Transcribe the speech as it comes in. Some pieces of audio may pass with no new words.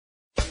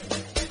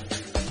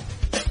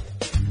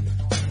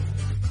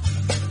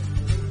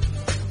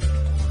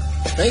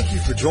Thank you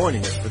for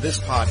joining us for this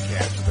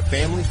podcast of the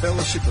Family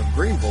Fellowship of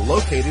Greenville,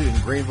 located in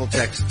Greenville,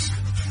 Texas.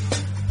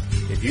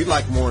 If you'd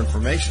like more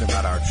information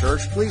about our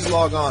church, please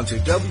log on to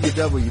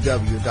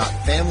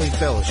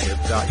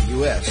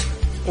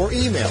www.familyfellowship.us or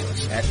email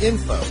us at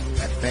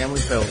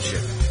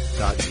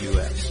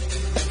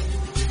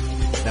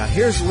info@familyfellowship.us. Now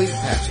here's the lead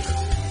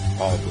pastor,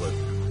 Paul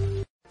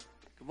Blue.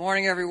 Good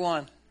morning,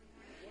 everyone.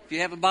 If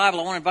you have a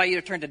Bible, I want to invite you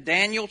to turn to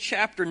Daniel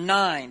chapter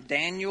 9.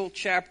 Daniel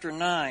chapter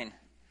 9.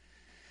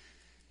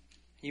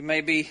 You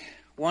may be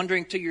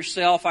wondering to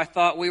yourself, I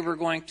thought we were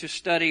going to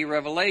study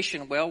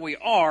Revelation. Well, we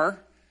are.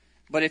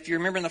 But if you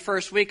remember in the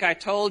first week, I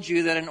told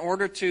you that in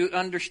order to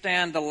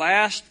understand the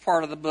last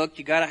part of the book,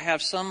 you got to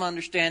have some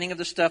understanding of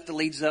the stuff that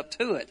leads up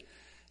to it.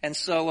 And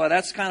so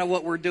that's kind of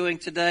what we're doing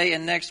today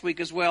and next week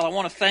as well. I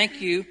want to thank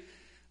you.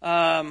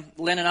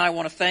 Lynn and I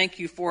want to thank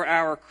you for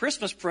our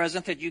Christmas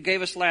present that you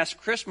gave us last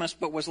Christmas,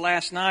 but was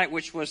last night,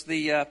 which was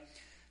the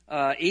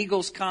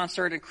Eagles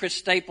concert and Chris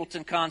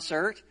Stapleton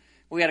concert.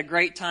 We had a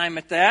great time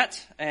at that.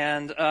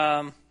 And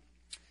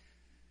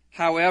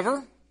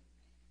however,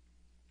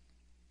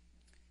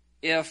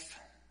 if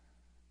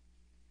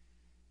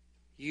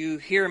you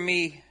hear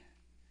me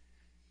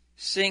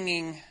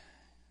singing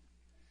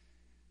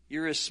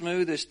 "You're as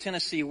Smooth as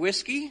Tennessee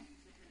Whiskey,"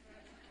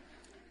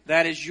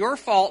 that is your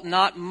fault,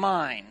 not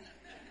mine.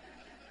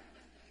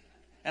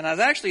 And I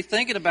was actually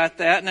thinking about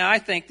that. Now, I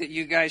think that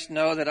you guys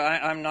know that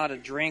I'm not a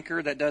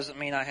drinker. That doesn't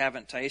mean I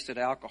haven't tasted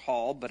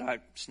alcohol, but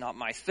it's not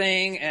my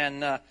thing.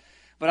 And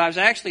but I was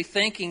actually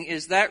thinking,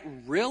 is that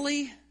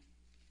really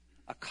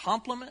a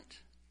compliment?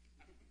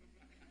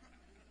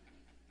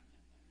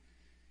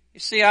 You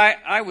see,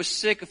 I was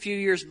sick a few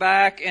years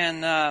back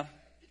and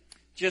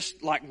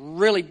just like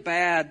really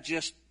bad,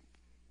 just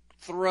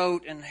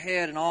throat and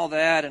head and all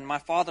that. And my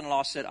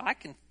father-in-law said, "I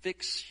can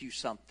fix you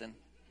something."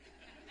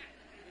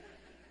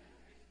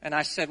 And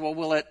I said, "Well,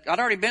 will it?" I'd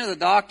already been to the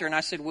doctor, and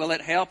I said, "Will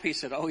it help?" He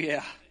said, "Oh,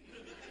 yeah."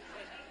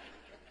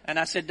 And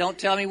I said, "Don't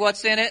tell me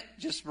what's in it.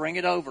 Just bring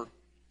it over."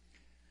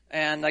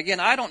 And again,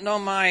 I don't know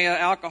my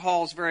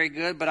alcohols very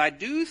good, but I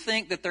do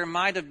think that there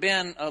might have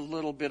been a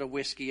little bit of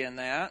whiskey in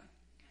that.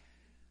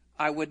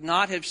 I would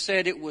not have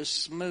said it was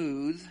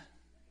smooth.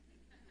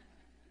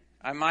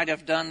 I might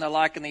have done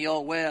like in the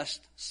Old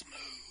West,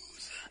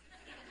 smooth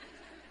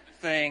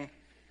thing.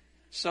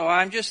 So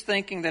I'm just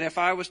thinking that if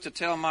I was to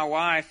tell my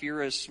wife,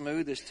 "You're as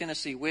smooth as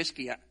Tennessee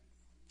whiskey,"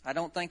 I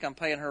don't think I'm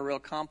paying her a real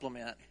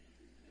compliment.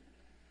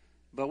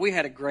 But we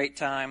had a great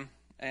time,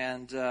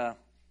 and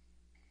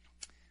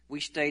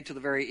we stayed to the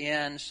very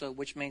end, so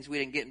which means we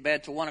didn't get in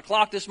bed till 1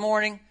 o'clock this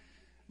morning.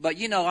 But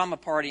you know I'm a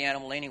party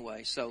animal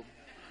anyway, so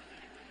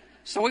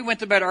we went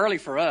to bed early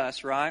for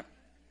us, right?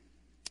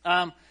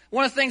 One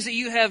of the things that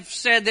you have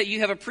said that you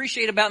have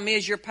appreciated about me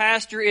as your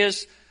pastor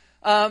is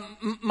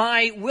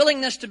my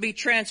willingness to be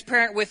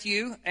transparent with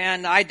you.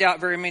 And I doubt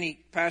very many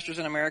pastors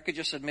in America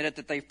just admitted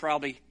that they've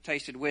probably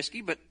tasted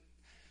whiskey, but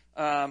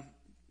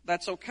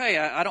that's okay.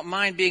 I don't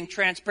mind being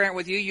transparent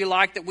with you. You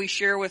like that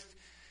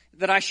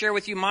I share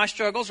with you my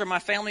struggles or my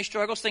family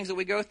struggles, things that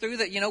we go through,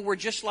 that, you know, we're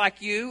just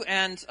like you.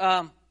 And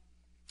well,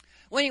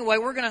 anyway,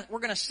 we're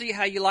gonna see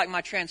how you like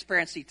my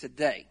transparency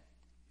today,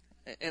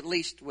 at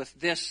least with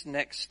this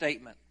next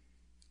statement,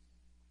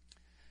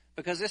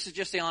 because this is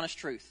just the honest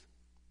truth.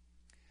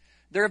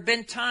 There have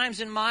been times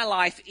in my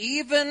life,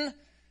 even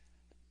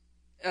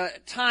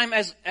time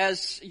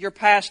as your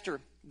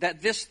pastor,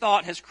 that this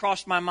thought has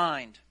crossed my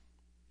mind.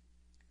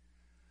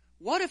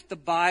 What if the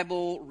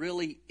Bible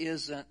really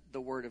isn't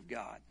the Word of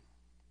God?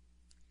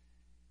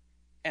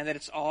 And that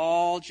it's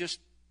all just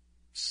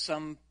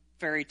some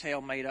fairy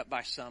tale made up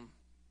by some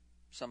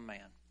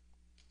man.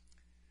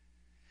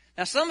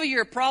 Now, some of you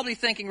are probably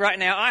thinking right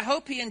now, I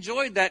hope he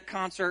enjoyed that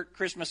concert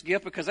Christmas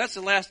gift, because that's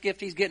the last gift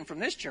he's getting from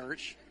this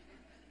church.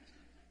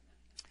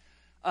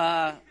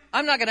 I'm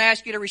not going to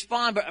ask you to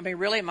respond, but I mean,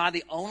 really, am I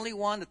the only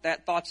one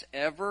that thought's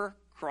ever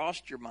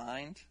crossed your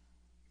mind?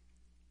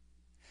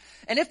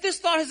 And if this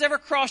thought has ever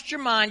crossed your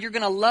mind, you're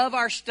going to love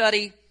our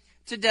study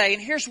today.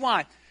 And here's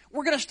why.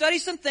 We're going to study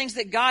some things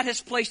that God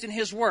has placed in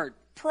His Word.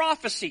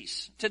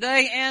 Prophecies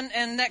today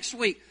and next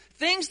week.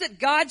 Things that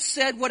God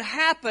said would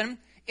happen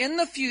in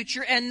the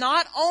future. And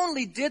not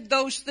only did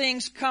those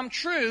things come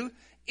true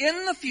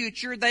in the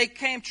future, they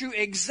came true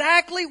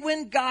exactly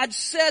when God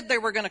said they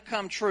were going to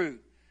come true.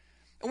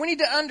 And we need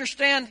to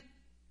understand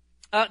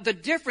the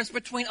difference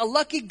between a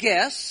lucky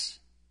guess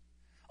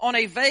on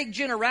a vague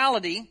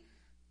generality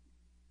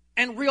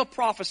and real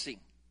prophecy.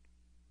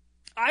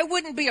 I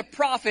wouldn't be a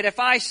prophet if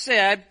I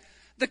said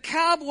the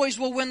Cowboys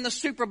will win the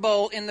Super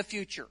Bowl in the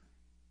future.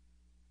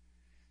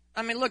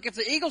 I mean, look, if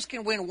the Eagles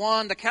can win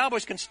one, the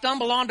Cowboys can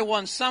stumble onto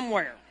one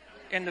somewhere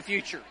in the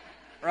future,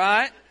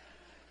 right?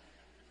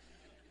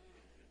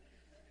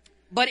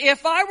 But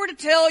if I were to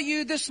tell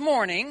you this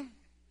morning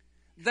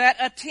that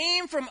a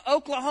team from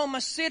Oklahoma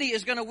City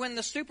is going to win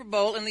the Super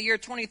Bowl in the year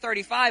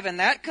 2035, and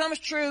that comes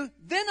true,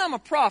 then I'm a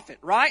prophet,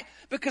 right?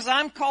 Because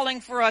I'm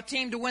calling for a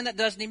team to win that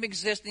doesn't even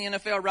exist in the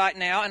NFL right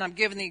now, and I'm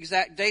giving the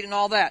exact date and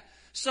all that.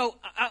 So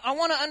I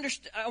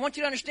want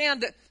you to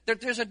understand that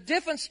there's a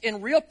difference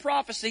in real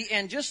prophecy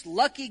and just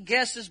lucky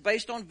guesses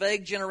based on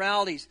vague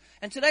generalities.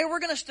 And today we're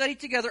going to study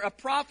together a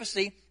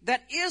prophecy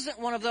that isn't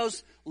one of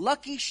those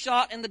lucky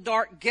shot in the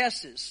dark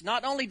guesses.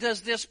 Not only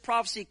does this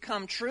prophecy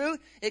come true,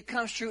 it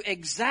comes true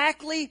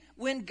exactly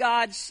when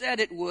God said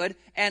it would.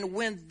 And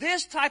when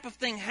this type of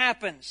thing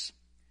happens,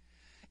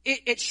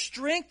 it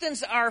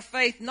strengthens our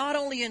faith not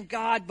only in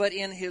God but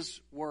in His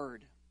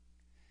Word.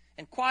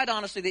 And quite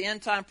honestly, the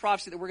end-time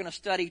prophecy that we're going to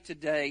study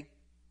today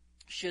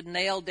should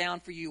nail down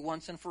for you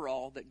once and for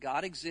all that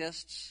God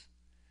exists,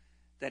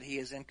 that He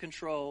is in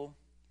control,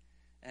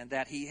 and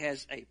that He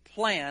has a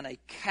plan, a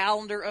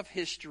calendar of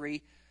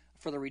history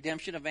for the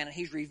redemption of man. And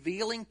He's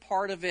revealing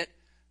part of it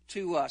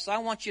to us. I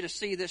want you to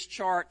see this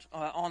chart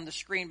on the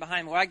screen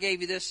behind me. Well, I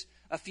gave you this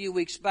a few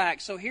weeks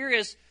back. So here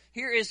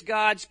is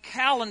God's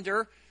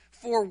calendar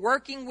for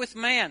working with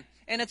man.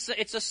 And it's a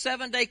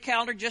 7-day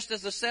calendar, just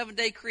as a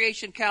 7-day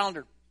creation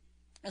calendar.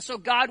 And so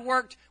God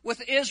worked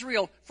with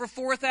Israel for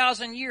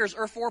 4,000 years,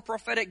 or 4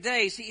 prophetic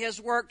days. He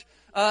has worked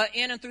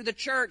in and through the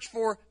church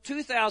for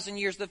 2,000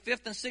 years, the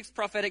 5th and 6th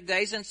prophetic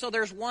days. And so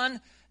there's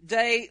 1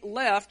 day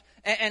left.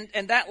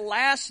 And that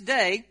last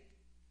day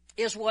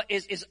is what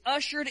is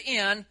ushered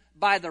in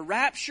by the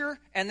rapture,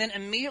 and then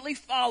immediately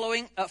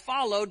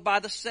followed by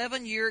the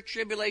 7-year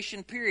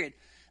tribulation period.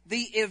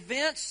 The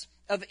events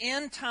of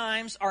end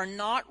times are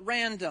not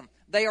random.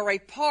 They are a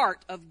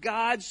part of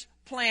God's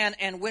plan.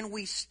 And when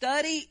we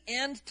study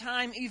end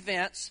time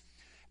events,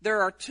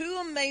 there are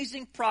 2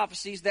 amazing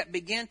prophecies that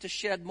begin to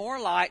shed more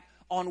light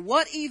on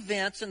what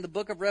events in the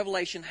book of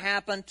Revelation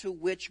happen to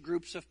which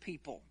groups of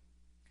people.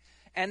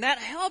 And that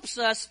helps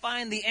us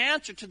find the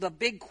answer to the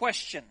big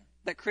question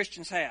that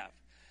Christians have.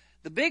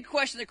 The big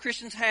question that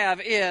Christians have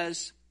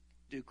is,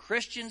 do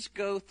Christians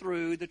go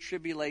through the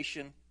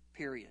tribulation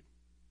period?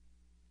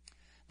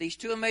 These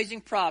 2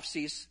 amazing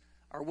prophecies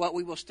are what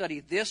we will study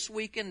this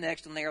week and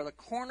next, and they are the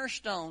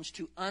cornerstones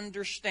to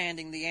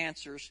understanding the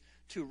answers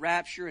to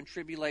rapture and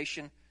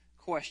tribulation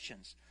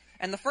questions.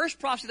 And the first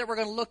prophecy that we're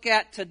going to look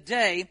at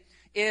today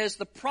is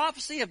the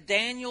prophecy of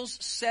Daniel's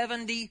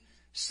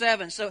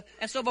 77. So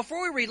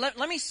before we read,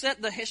 let me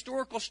set the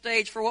historical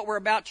stage for what we're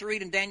about to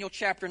read in Daniel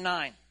chapter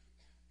 9.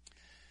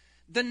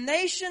 The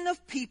nation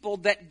of people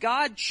that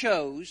God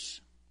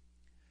chose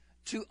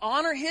to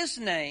honor His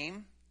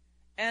name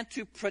and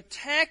to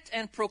protect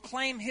and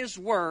proclaim His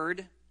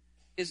word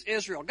is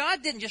Israel.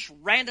 God didn't just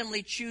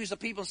randomly choose a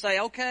people and say,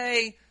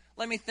 okay,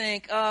 let me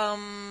think,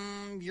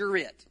 you're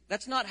it.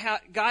 That's not how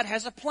God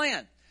has a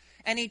plan.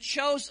 And He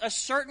chose a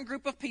certain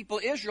group of people,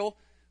 Israel,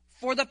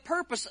 for the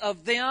purpose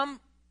of them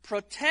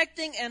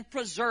protecting and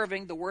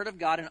preserving the word of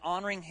God and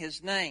honoring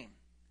His name.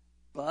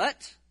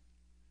 But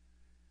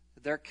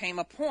there came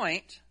a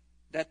point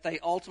that they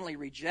ultimately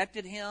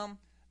rejected Him.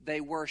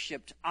 They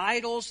worshiped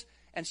idols.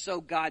 And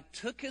so God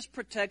took His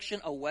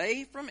protection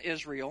away from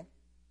Israel,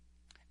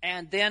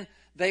 and then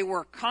they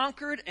were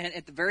conquered. And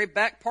at the very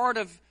back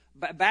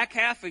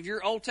half of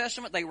your Old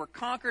Testament, they were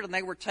conquered and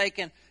they were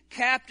taken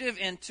captive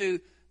into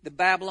the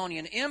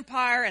Babylonian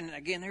Empire. And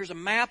again, here's a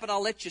map that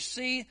I'll let you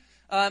see.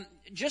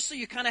 Just so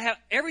you kind of have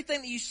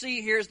everything that you see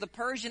here is the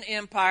Persian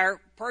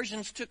Empire.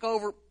 Persians took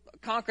over,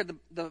 conquered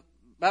the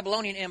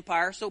Babylonian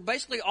Empire. So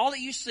basically all that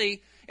you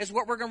see is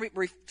what we're going to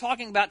be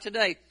talking about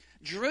today.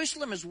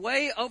 Jerusalem is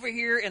way over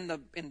here in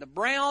the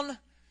brown,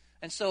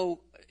 and so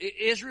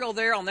Israel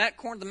there on that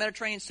corner of the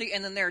Mediterranean Sea,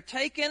 and then they're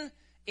taken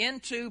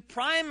into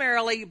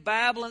primarily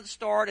Babylon at the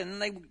start, and then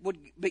they would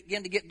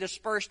begin to get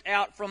dispersed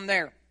out from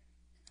there.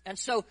 And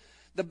so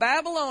the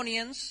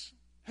Babylonians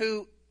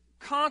who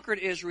conquered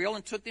Israel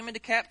and took them into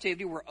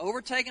captivity were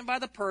overtaken by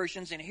the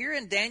Persians, and here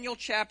in Daniel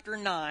chapter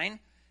 9,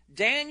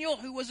 Daniel,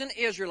 who was an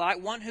Israelite,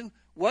 one who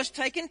was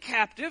taken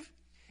captive,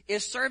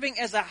 is serving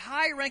as a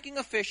high-ranking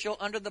official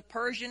under the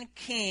Persian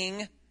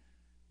king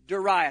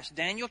Darius.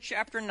 Daniel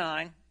chapter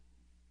 9.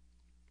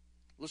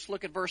 Let's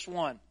look at verse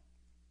 1.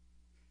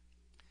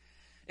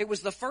 It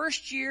was the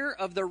first year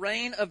of the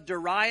reign of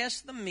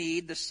Darius the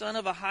Mede, the son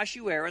of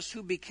Ahasuerus,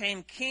 who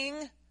became king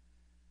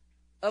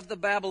of the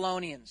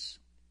Babylonians.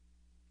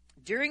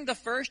 During the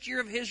first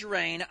year of his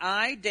reign,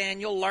 I,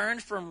 Daniel,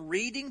 learned from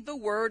reading the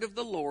word of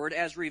the Lord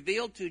as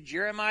revealed to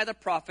Jeremiah the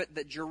prophet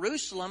that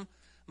Jerusalem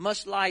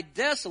must lie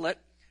desolate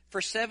for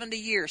 70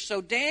 years.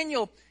 So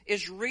Daniel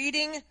is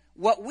reading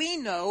what we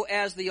know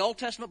as the Old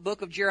Testament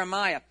book of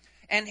Jeremiah.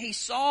 And he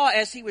saw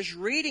as he was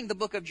reading the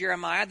book of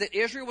Jeremiah that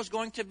Israel was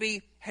going to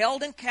be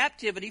held in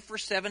captivity for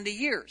 70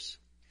 years.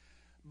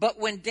 But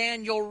when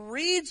Daniel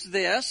reads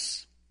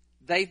this,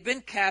 they've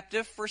been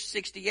captive for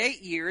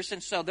 68 years,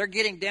 and so they're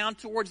getting down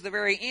towards the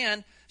very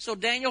end. So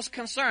Daniel's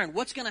concerned,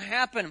 what's going to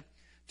happen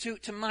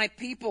to my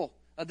people,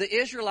 the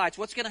Israelites?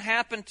 What's going to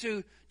happen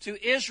to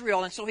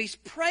Israel? And so he's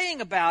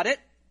praying about it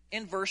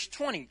in verse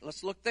 20.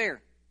 Let's look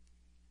there.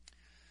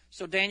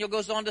 So Daniel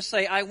goes on to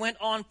say, I went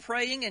on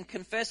praying and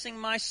confessing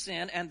my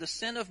sin and the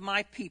sin of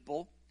my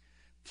people,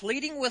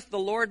 pleading with the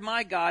Lord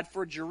my God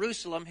for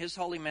Jerusalem, His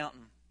holy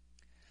mountain.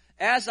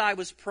 as I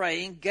was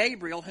praying,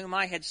 Gabriel, whom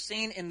I had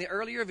seen in the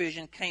earlier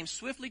vision, came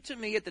swiftly to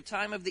me at the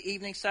time of the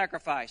evening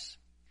sacrifice.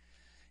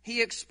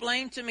 He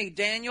explained to me,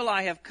 Daniel,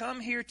 I have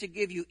come here to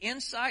give you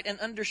insight and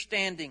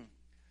understanding.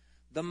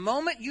 The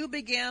moment you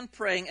began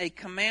praying, a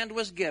command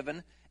was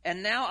given,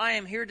 and now I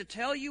am here to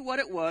tell you what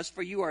it was,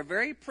 for you are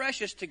very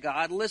precious to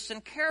God.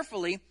 Listen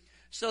carefully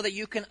so that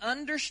you can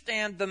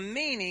understand the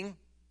meaning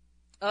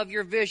of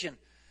your vision.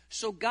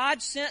 So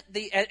God sent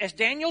as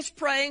Daniel's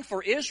praying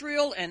for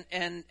Israel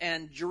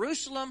and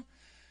Jerusalem,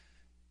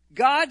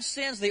 God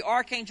sends the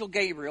archangel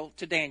Gabriel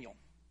to Daniel.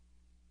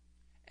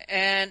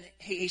 And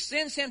he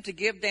sends him to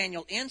give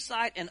Daniel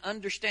insight and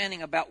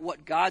understanding about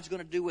what God's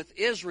going to do with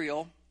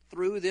Israel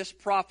through this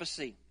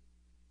prophecy.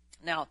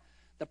 Now,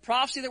 the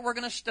prophecy that we're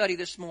going to study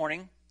this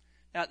morning,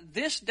 now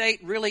this date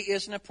really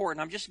isn't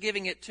important. I'm just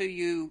giving it to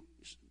you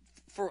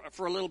for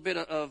a little bit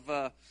of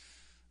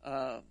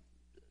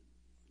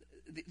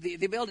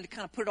the ability to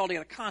kind of put it all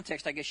together,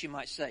 context, I guess you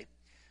might say.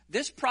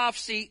 This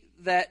prophecy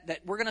that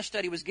we're going to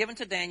study was given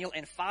to Daniel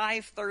in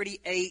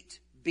 538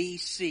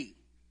 BC.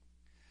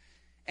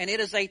 And it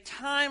is a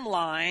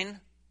timeline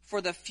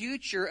for the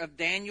future of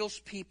Daniel's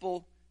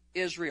people,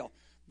 Israel.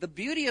 The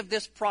beauty of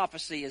this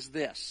prophecy is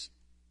this.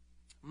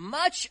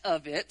 Much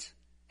of it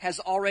has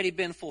already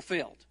been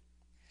fulfilled.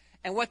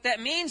 And what that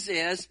means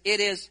is it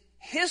is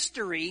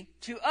history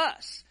to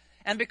us.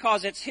 And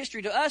because it's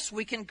history to us,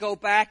 we can go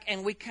back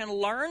and we can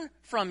learn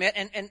from it.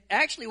 And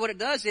actually what it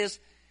does is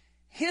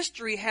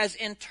history has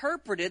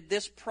interpreted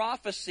this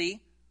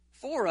prophecy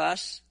for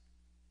us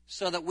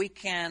so that we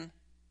can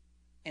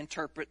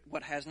interpret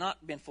what has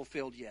not been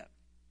fulfilled yet.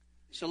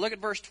 So look at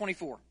verse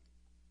 24.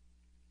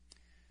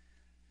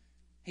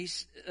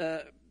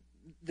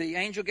 The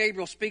angel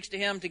Gabriel speaks to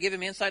him to give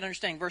him insight and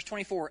understanding. Verse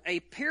 24, a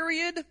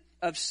period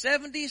of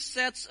 70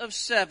 sets of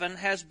 7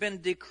 has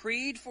been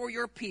decreed for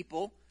your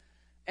people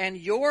and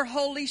your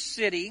holy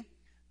city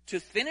to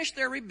finish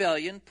their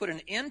rebellion, put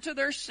an end to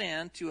their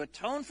sin, to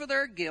atone for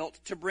their guilt,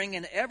 to bring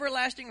in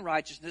everlasting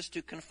righteousness,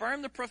 to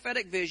confirm the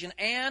prophetic vision,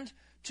 and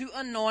to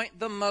anoint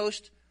the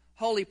most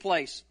holy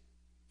place.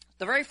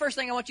 The very first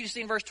thing I want you to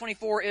see in verse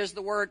 24 is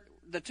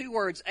the two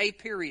words, a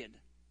period.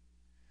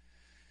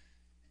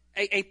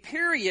 A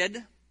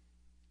period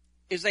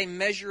is a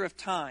measure of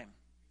time.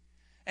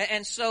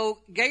 And so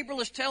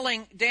Gabriel is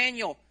telling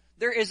Daniel,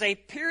 there is a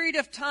period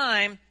of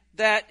time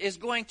that is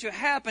going to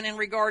happen in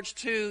regards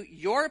to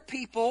your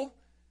people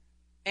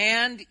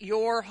and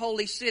your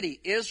holy city,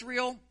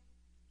 Israel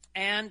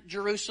and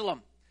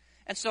Jerusalem.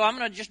 And so I'm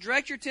going to just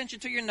direct your attention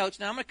to your notes.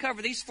 Now I'm going to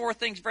cover these 4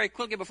 things very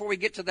quickly before we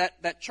get to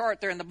that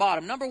chart there in the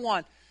bottom. Number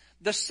 1,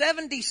 the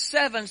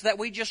 77s that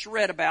we just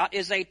read about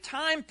is a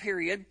time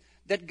period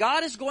that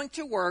God is going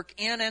to work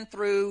in and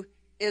through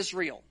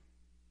Israel.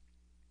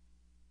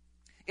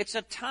 It's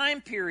a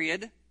time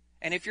period,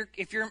 and if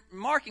you're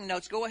marking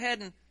notes, go ahead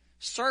and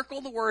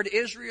circle the word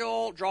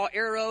Israel, draw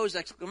arrows,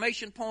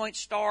 exclamation points,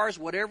 stars,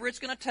 whatever it's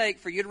going to take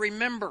for you to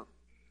remember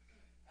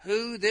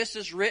who this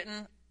is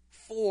written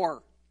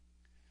for.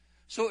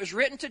 So it was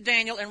written to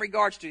Daniel in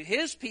regards to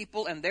his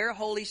people and their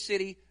holy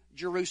city,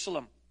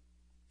 Jerusalem.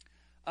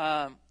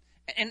 And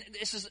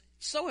this is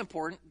so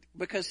important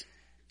because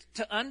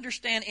to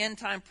understand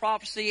end-time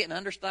prophecy and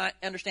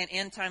understand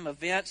end-time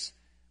events,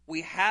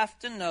 we have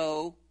to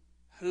know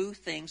who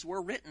things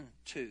were written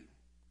to.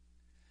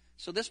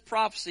 So this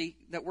prophecy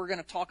that we're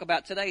going to talk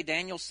about today,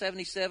 Daniel's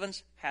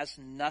 77s, has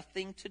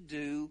nothing to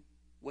do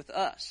with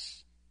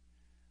us.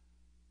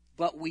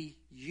 But we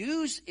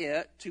use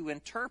it to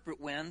interpret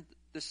when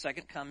the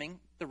second coming,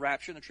 the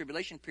rapture, and the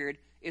tribulation period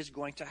is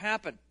going to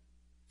happen.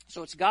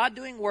 So it's God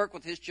doing work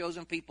with his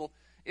chosen people,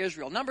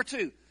 Israel. Number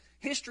 2,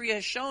 history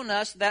has shown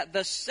us that the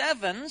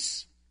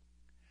 7s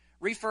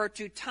refer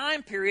to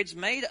time periods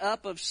made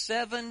up of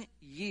 7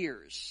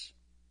 years.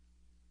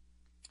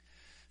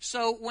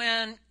 So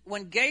when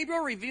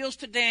Gabriel reveals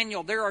to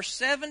Daniel there are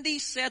 70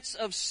 sets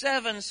of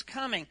 7s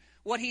coming,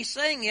 what he's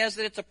saying is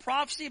that it's a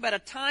prophecy about a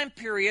time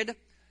period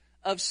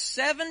of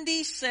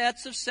 70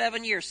 sets of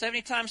 7 years.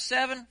 70 times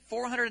 7,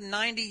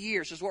 490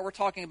 years is what we're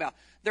talking about.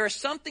 There is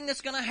something that's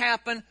going to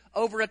happen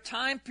over a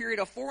time period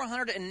of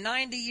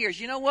 490 years.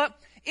 You know what?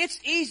 It's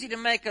easy to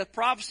make a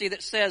prophecy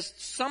that says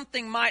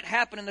something might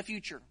happen in the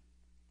future.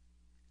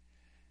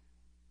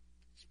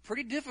 It's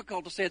pretty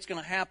difficult to say it's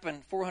going to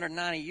happen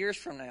 490 years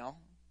from now,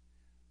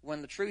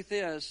 when the truth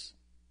is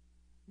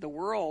the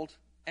world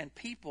and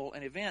people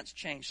and events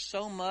change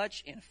so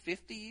much in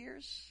 50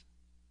 years.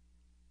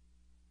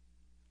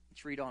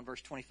 Let's read on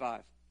verse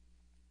 25.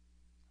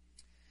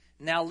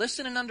 Now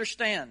listen and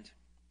understand.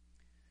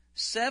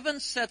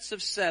 7 sets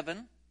of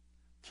 7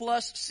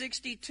 plus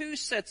 62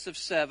 sets of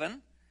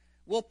 7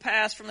 will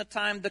pass from the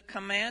time the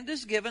command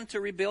is given to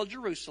rebuild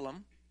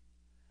Jerusalem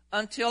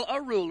until a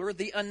ruler,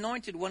 the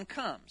anointed one,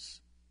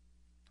 comes.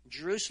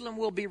 Jerusalem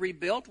will be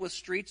rebuilt with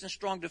streets and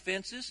strong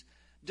defenses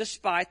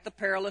despite the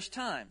perilous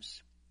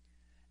times.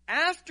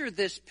 After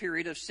this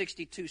period of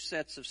 62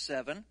 sets of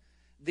 7,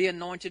 the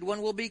anointed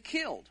one will be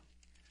killed,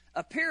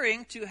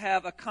 appearing to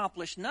have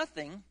accomplished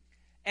nothing,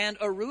 and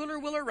a ruler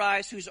will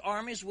arise whose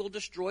armies will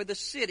destroy the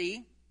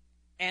city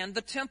and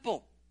the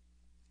temple,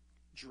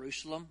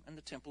 Jerusalem and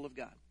the temple of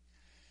God.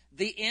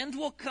 The end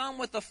will come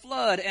with a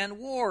flood and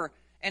war,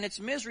 and its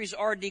miseries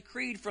are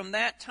decreed from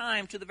that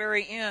time to the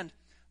very end.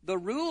 The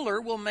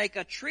ruler will make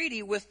a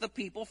treaty with the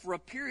people for a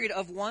period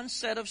of 1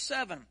 set of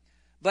 7.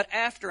 But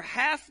after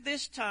half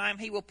this time,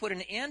 he will put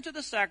an end to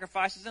the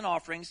sacrifices and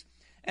offerings,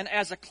 and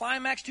as a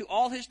climax to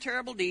all his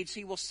terrible deeds,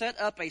 he will set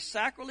up a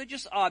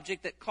sacrilegious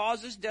object that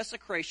causes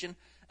desecration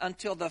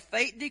until the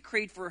fate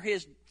decreed for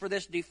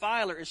this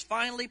defiler is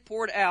finally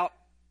poured out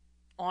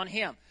on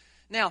him.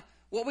 Now,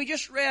 what we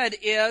just read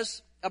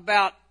is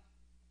about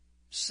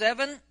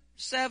 7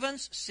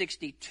 sevens,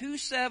 62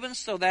 sevens,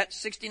 so that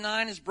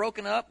 69 is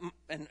broken up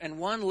and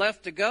one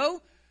left to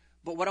go.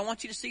 But what I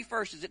want you to see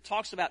first is it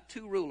talks about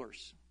 2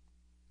 rulers.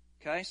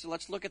 Okay, so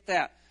let's look at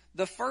that.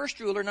 The first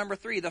ruler, number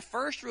 3, the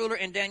first ruler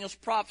in Daniel's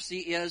prophecy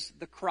is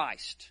the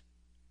Christ,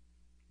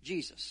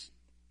 Jesus.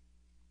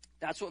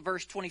 That's what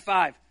verse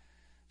 25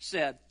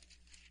 said.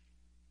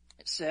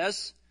 It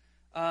says,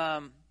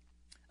 a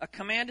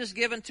command is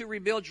given to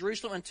rebuild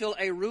Jerusalem until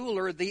a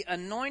ruler, the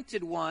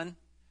anointed one,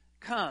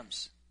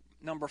 comes.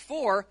 Number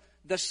 4,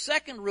 the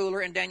second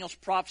ruler in Daniel's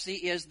prophecy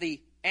is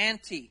the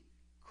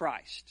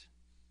Antichrist.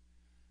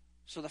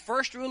 So the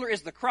first ruler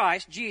is the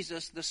Christ,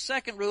 Jesus. The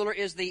second ruler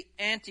is the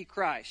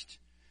Antichrist.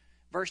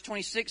 Verse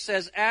 26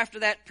 says, after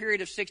that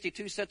period of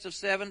 62 sets of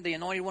 7, the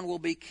anointed one will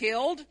be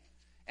killed.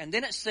 And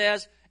then it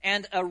says,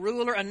 and a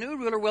new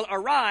ruler will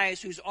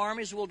arise, whose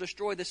armies will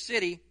destroy the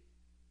city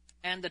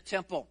and the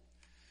temple.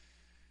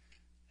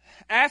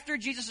 After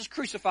Jesus is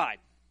crucified,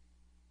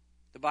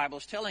 the Bible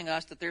is telling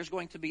us that there's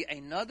going to be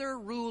another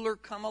ruler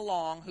come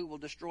along who will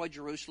destroy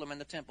Jerusalem and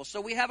the temple.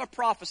 So we have a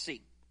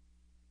prophecy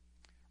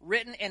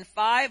written in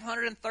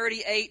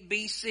 538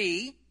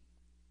 BC,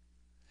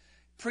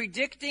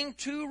 predicting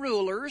 2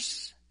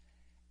 rulers,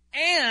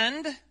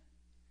 and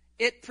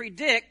it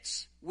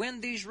predicts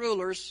when these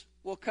rulers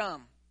will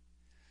come.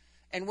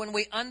 And when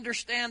we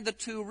understand the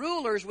 2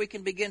 rulers, we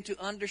can begin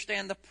to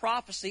understand the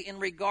prophecy in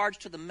regards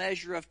to the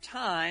measure of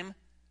time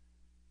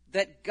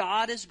that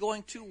God is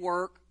going to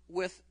work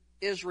with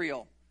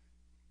Israel.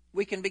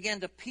 We can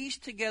begin to piece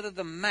together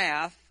the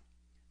math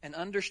and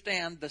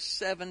understand the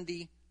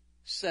 70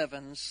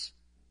 sevens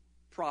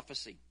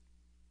prophecy.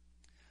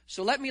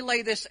 So let me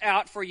lay this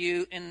out for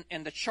you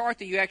in the chart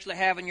that you actually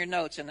have in your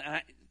notes. And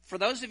for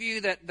those of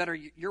you that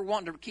you're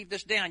wanting to keep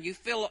this down, you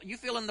fill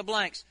in the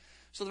blanks.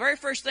 So the very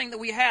first thing that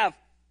we have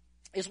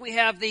is we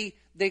have the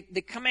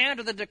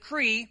command or the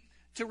decree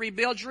to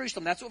rebuild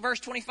Jerusalem. That's what verse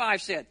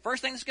 25 said.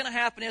 First thing that's going to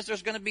happen is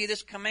there's going to be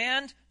this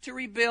command to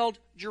rebuild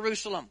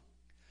Jerusalem.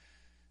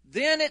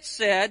 Then it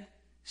said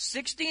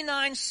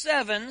 69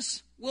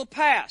 sevens will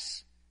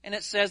pass. And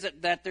it says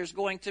that there's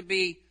going to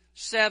be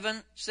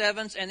 7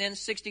 sevens and then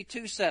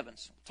 62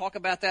 sevens. We'll talk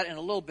about that in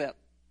a little bit.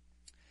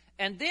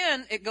 And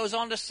then it goes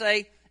on to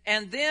say,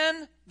 and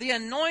then the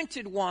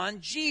anointed one,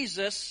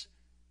 Jesus,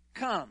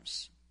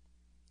 comes.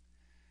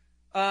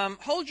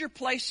 Hold your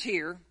place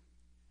here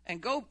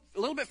and go a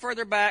little bit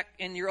further back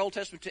in your Old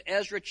Testament to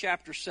Ezra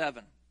chapter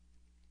 7.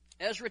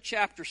 Ezra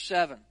chapter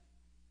 7.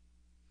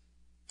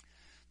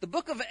 The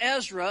book of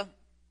Ezra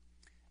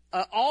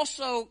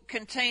also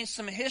contains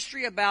some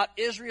history about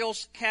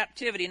Israel's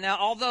captivity. Now,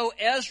 although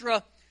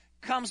Ezra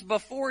comes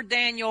before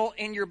Daniel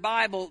in your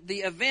Bible, the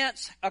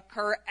events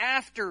occur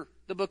after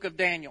the book of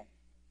Daniel.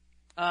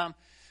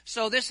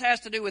 So this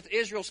has to do with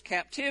Israel's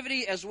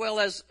captivity as well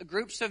as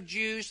groups of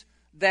Jews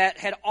that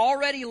had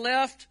already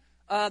left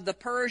the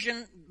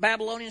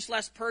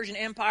Babylonian/Persian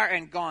Empire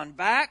and gone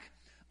back.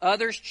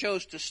 Others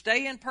chose to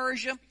stay in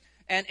Persia.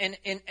 And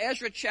in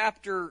Ezra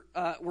chapter,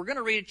 we're going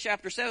to read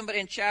chapter 7, but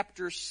in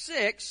chapter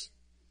 6,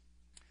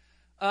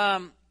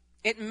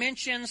 it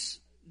mentions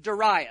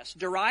Darius.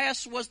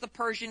 Darius was the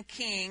Persian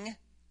king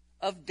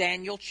of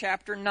Daniel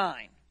chapter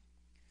 9.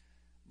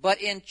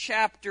 But in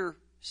chapter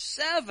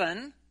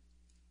 7,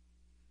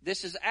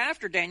 this is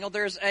after Daniel,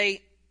 there's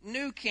a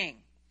new king.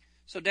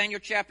 So Daniel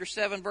chapter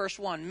 7, verse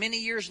 1.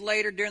 Many years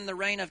later, during the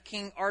reign of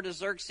King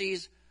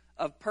Artaxerxes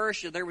of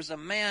Persia, there was a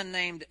man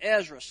named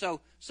Ezra.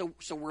 So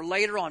we're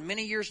later on,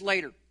 many years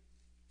later.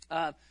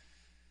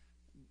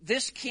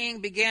 This king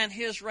began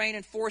his reign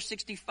in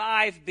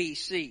 465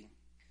 BC.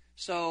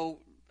 So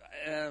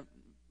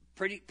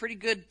pretty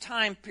good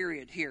time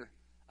period here.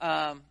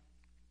 And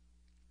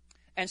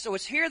so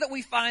it's here that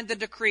we find the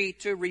decree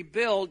to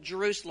rebuild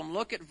Jerusalem.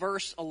 Look at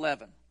verse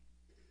 11.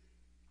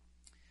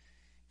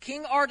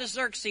 King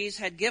Artaxerxes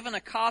had given a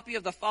copy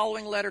of the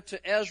following letter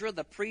to Ezra,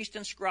 the priest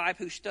and scribe,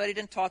 who studied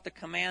and taught the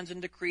commands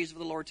and decrees of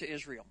the Lord to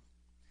Israel.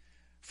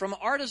 From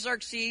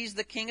Artaxerxes,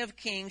 the king of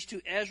kings,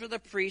 to Ezra the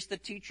priest, the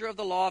teacher of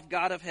the law of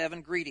God of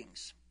heaven,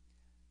 greetings.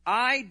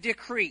 I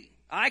decree,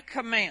 I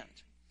command,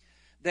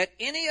 that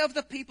any of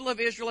the people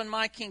of Israel in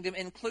my kingdom,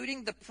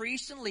 including the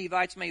priests and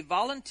Levites, may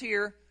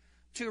volunteer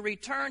to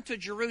return to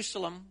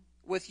Jerusalem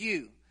with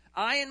you.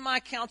 I and my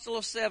council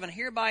of 7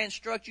 hereby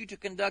instruct you to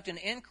conduct an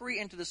inquiry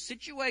into the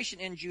situation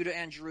in Judah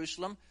and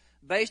Jerusalem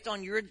based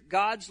on your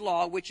God's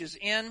law, which is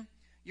in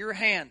your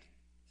hand.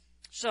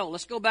 So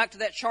let's go back to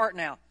that chart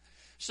now.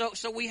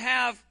 So we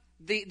have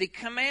the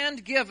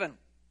command given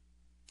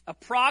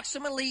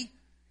approximately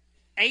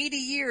 80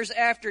 years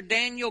after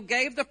Daniel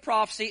gave the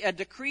prophecy. A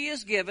decree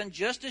is given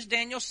just as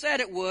Daniel said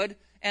it would,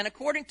 and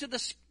according to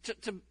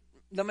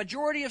the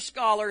majority of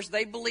scholars,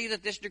 they believe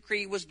that this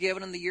decree was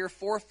given in the year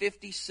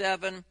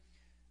 457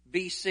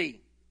 BC.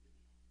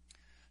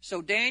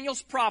 So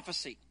Daniel's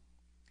prophecy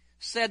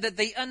said that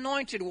the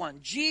Anointed One,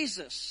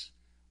 Jesus,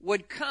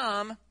 would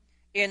come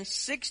in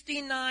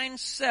 69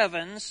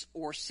 sevens,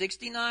 or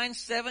 69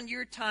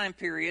 7-year time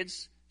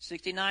periods.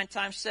 69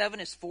 times 7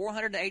 is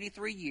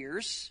 483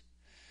 years.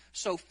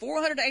 So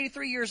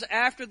 483 years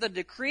after the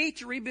decree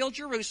to rebuild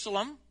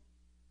Jerusalem,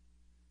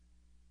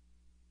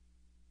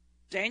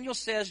 Daniel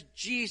says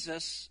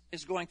Jesus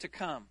is going to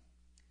come.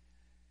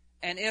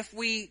 And if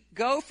we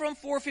go from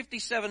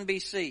 457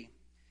 BC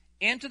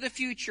into the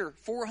future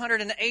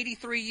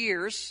 483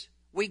 years,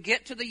 we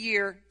get to the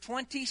year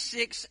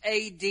 26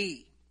 AD.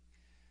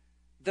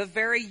 The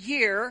very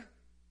year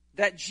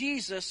that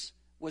Jesus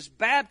was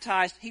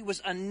baptized, he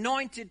was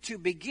anointed to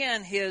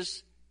begin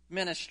his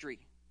ministry.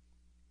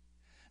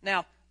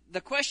 Now,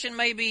 the question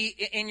may be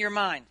in your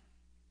mind,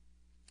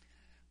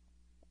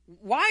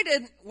 why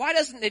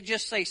doesn't it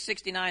just say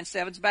 69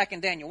 sevens back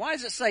in Daniel? Why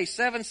does it say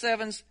 7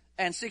 sevens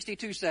and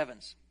 62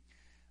 sevens?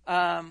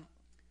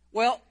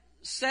 Well,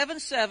 7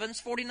 sevens,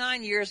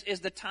 49 years,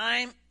 is the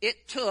time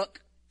it took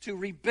to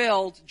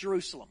rebuild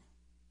Jerusalem.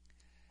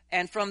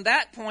 And from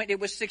that point,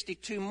 it was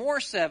 62 more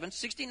sevens,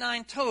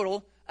 69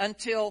 total,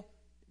 until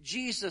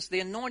Jesus, the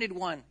Anointed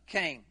One,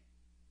 came.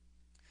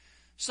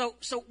 So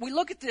we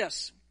look at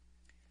this,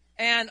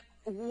 and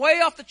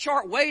way off the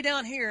chart, way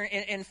down here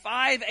in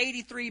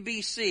 583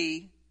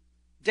 BC,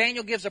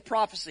 Daniel gives a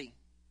prophecy.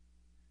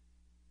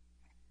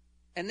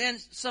 And then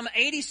some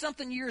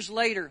 80-something years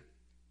later,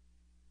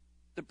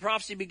 the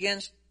prophecy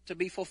begins to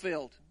be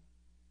fulfilled.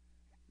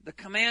 The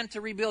command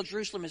to rebuild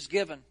Jerusalem is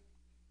given.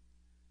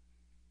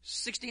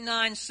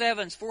 69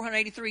 sevens,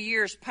 483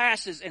 years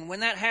passes, and when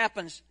that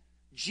happens,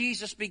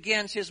 Jesus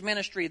begins his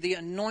ministry. The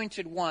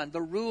Anointed One,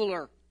 the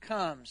ruler,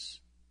 comes.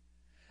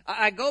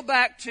 I go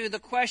back to the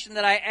question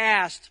that I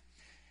asked.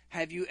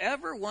 Have you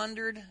ever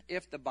wondered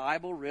if the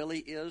Bible really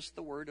is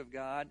the Word of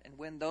God? And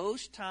when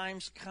those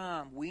times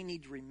come, we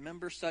need to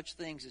remember such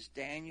things as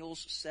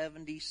Daniel's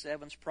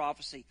 77th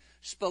prophecy,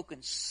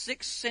 spoken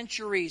 6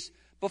 centuries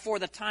before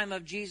the time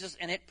of Jesus,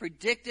 and it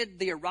predicted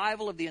the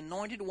arrival of the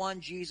Anointed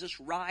One, Jesus,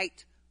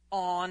 right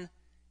on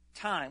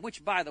time.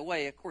 Which, by the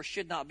way, of course,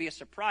 should not be a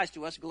surprise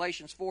to us.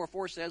 Galatians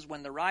 4:4 says,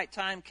 when the right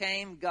time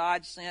came,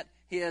 God sent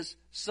his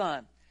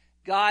Son.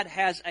 God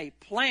has a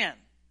plan.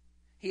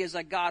 He is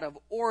a God of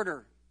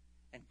order.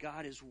 And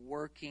God is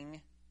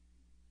working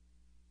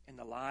in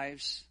the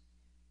lives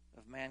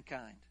of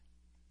mankind.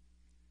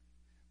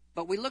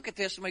 But we look at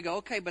this and we go,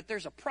 okay, but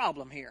there's a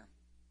problem here.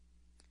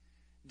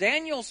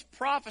 Daniel's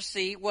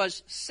prophecy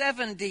was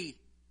 70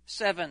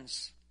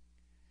 sevens.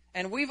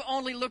 And we've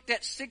only looked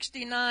at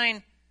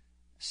 69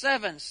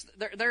 sevens.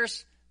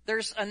 There's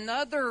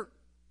another.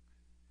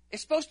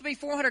 It's supposed to be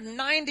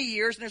 490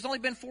 years, and there's only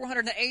been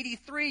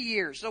 483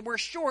 years. So we're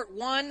short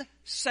 1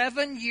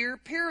 7-year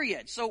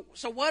period. So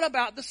what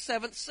about the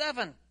 7th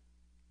seven?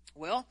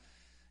 Well,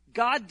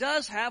 God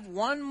does have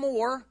one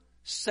more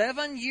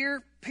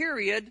 7-year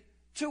period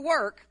to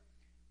work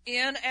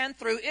in and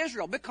through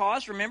Israel.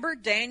 Because, remember,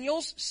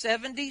 Daniel's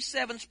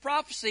 77th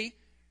prophecy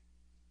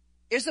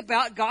is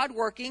about God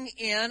working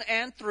in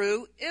and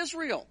through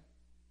Israel.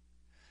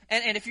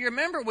 And if you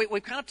remember,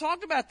 we've kind of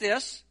talked about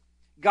this.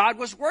 God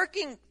was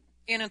working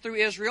in and through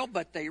Israel,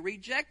 but they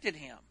rejected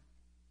him.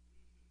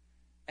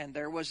 And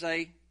there was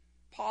a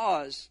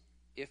pause,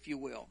 if you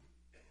will.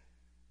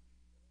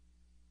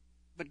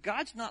 But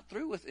God's not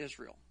through with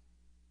Israel.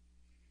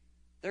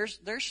 There's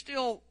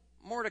still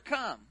more to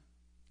come.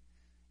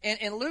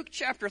 In Luke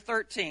chapter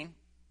 13,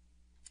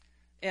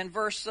 in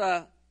verse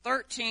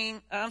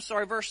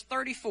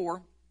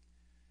 34,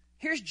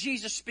 here's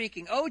Jesus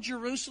speaking. "O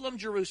Jerusalem,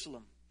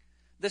 Jerusalem,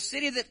 the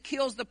city that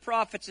kills the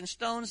prophets and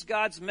stones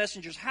God's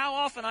messengers. How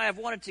often I have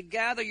wanted to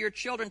gather your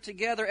children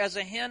together as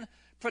a hen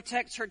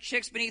protects her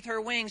chicks beneath her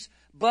wings,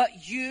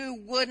 but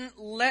you wouldn't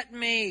let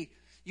me.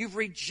 You've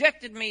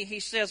rejected me,"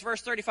 he says,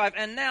 verse 35.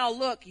 "And now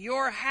look,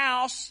 your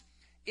house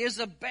is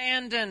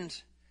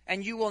abandoned,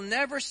 and you will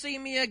never see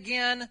me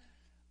again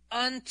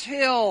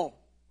until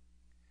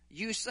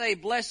you say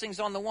blessings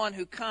on the one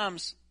who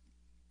comes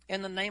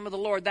in the name of the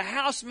Lord." The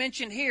house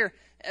mentioned here,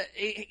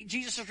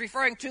 Jesus is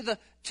referring to the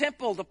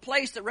temple, the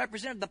place that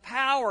represented the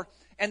power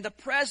and the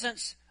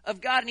presence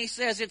of God. And he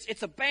says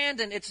it's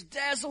abandoned, it's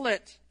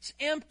desolate, it's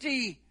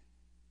empty.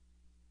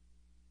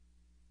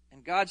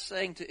 And God's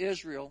saying to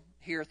Israel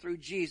here through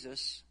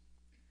Jesus,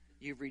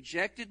 you've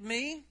rejected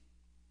me,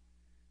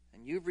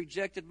 and you've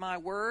rejected my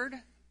word,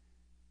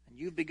 and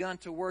you've begun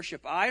to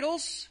worship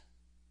idols,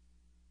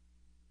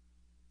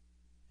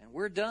 and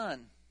we're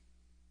done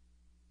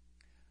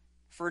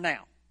for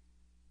now.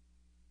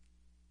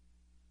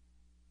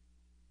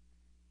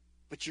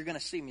 But you're going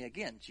to see me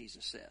again,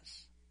 Jesus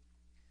says.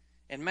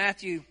 In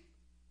Matthew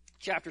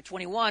chapter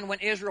 21, when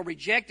Israel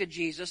rejected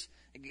Jesus,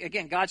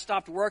 again, God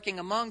stopped working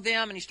among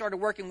them and he started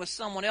working with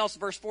someone else.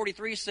 Verse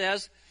 43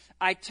 says,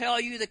 I tell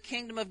you, the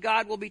kingdom of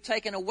God will be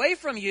taken away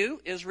from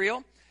you,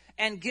 Israel,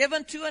 and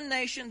given to a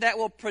nation that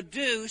will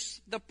produce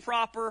the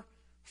proper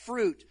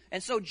fruit.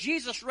 And so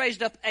Jesus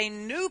raised up a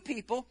new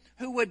people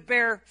who would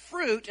bear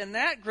fruit, and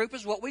that group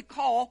is what we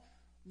call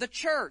the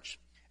church.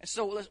 And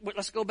so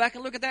let's go back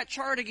and look at that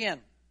chart again.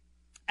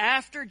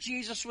 After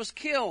Jesus was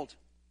killed,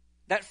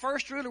 that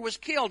first ruler was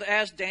killed,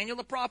 as Daniel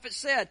the prophet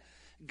said,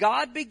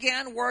 God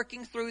began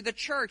working through the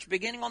church,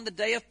 beginning on the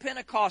day of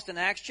Pentecost in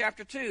Acts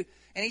chapter 2.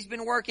 And he's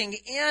been working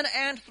in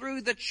and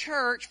through the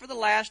church for the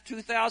last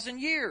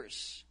 2,000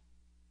 years.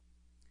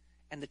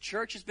 And the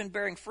church has been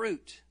bearing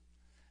fruit,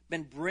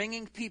 been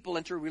bringing people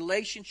into a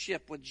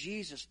relationship with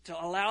Jesus to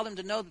allow them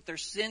to know that their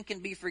sin can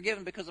be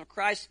forgiven because of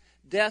Christ's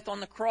death on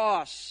the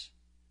cross,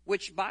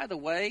 which, by the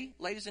way,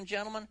 ladies and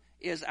gentlemen,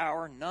 is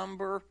our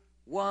number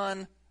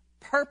one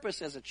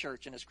purpose as a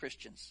church and as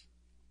Christians.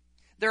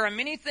 There are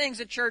many things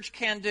that church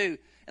can do,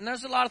 and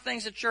there's a lot of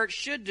things that church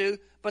should do,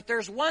 but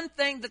there's one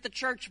thing that the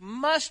church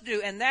must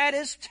do, and that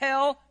is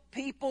tell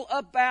people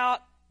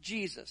about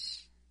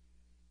Jesus.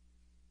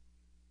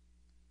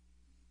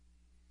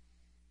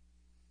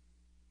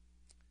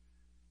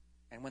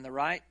 And when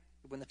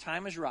the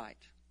time is right,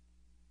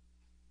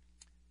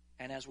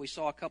 and as we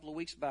saw a couple of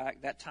weeks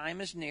back, that time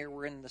is near.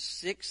 We're in the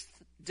 6th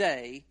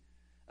day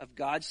of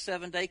God's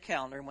 7-day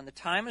calendar, and when the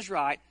time is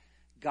right,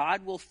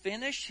 God will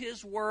finish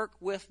his work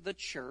with the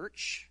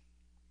church.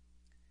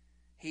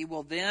 He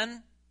will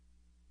then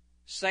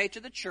say to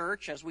the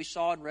church, as we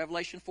saw in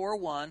Revelation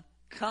 4:1,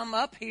 come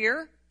up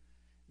here.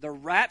 The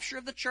rapture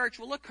of the church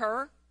will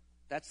occur.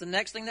 That's the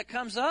next thing that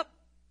comes up.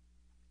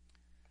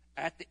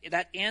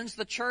 That ends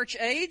the church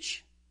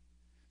age.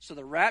 So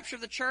the rapture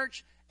of the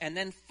church, and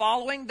then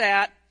following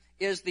that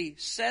is the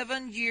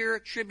 7-year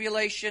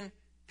tribulation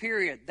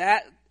period.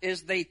 That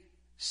is the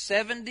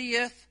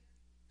 70th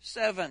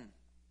 7.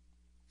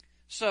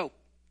 So, I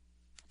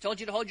told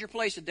you to hold your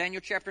place in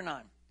Daniel chapter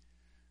 9.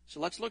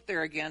 So let's look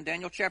there again.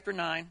 Daniel chapter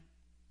 9,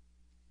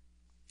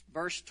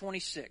 verse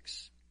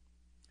 26.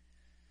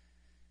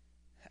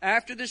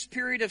 After this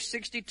period of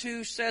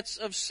 62 sets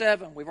of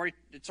 7,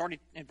 it's already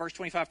in verse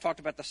 25 talked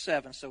about the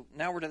 7. So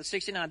now we're to the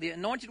 69. The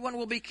anointed one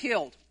will be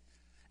killed,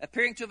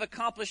 appearing to have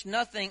accomplished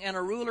nothing, and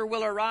a ruler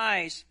will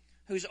arise,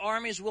 whose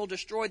armies will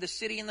destroy the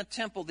city and the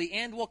temple. The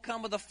end will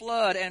come with a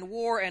flood, and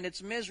war and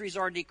its miseries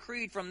are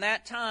decreed from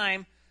that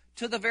time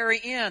to the very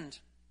end.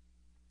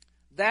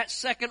 That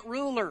second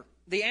ruler,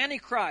 the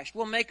Antichrist,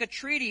 will make a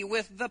treaty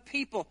with the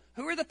people.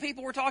 Who are the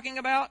people we're talking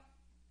about?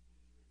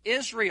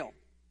 Israel.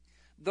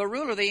 The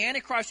ruler, the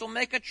Antichrist, will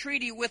make a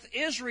treaty with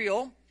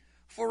Israel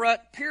for a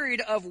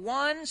period of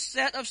 1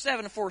 set of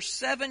 7, for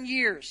 7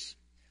 years.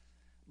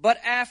 But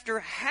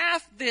after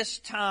half this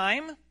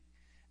time,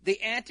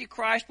 the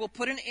Antichrist will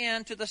put an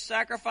end to the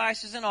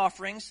sacrifices and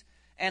offerings,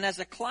 and as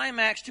a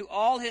climax to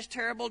all his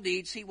terrible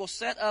deeds, he will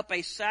set up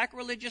a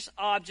sacrilegious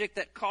object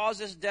that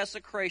causes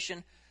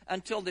desecration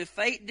until the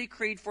fate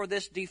decreed for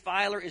this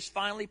defiler is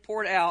finally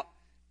poured out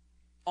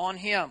on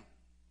him.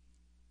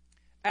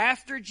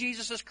 After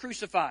Jesus is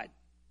crucified,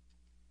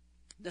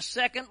 the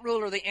second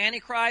ruler, the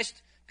Antichrist,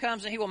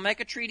 comes and he will make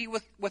a treaty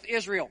with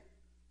Israel.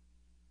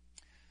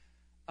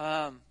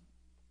 For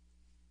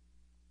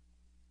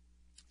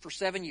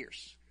 7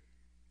 years.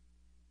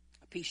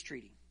 A peace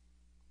treaty.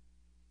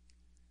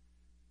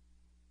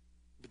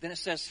 But then it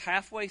says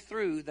halfway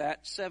through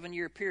that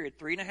 7-year period,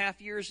 3.5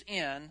 years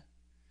in,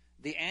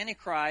 the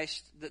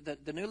Antichrist,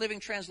 the New Living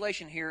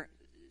Translation here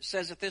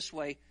says it this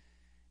way,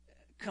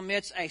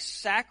 commits a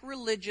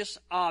sacrilegious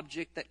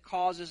object that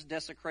causes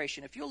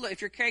desecration. If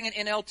you're carrying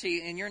an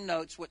NLT in your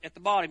notes, at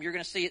the bottom you're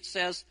going to see it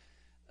says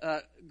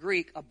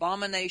Greek,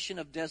 abomination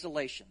of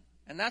desolation.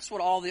 And that's what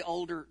all the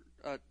older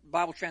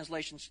Bible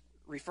translations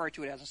refer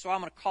to it as. And so I'm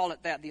going to call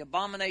it that, the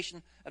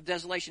abomination of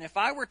desolation. If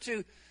I were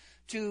to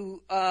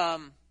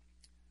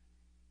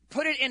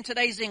put it in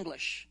today's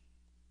English,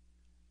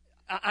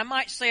 I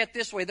might say it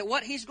this way, that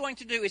what he's going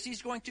to do is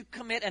he's going to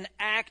commit an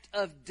act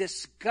of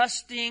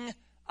disgusting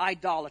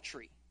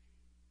idolatry.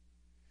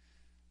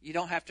 You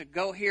don't have to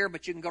go here,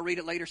 but you can go read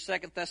it later. 2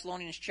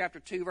 Thessalonians chapter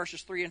 2,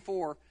 verses 3 and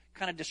 4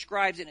 kind of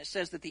describes it, and it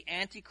says that the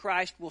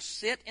Antichrist will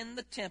sit in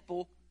the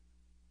temple,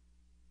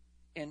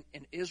 in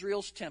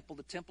Israel's temple,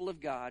 the temple of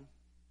God,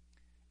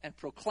 and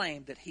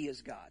proclaim that he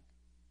is God.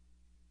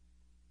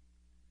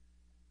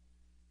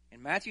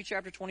 In Matthew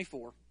chapter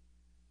 24,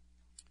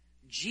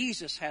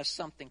 Jesus has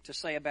something to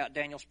say about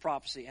Daniel's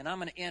prophecy, and I'm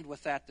going to end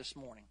with that this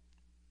morning.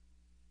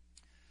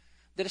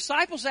 The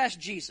disciples asked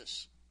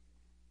Jesus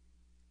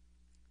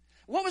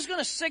what was going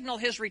to signal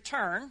his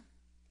return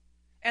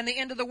and the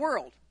end of the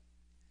world.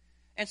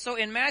 And so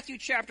in Matthew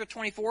chapter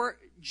 24,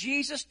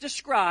 Jesus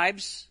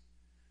describes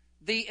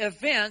the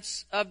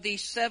events of the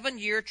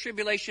 7-year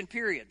tribulation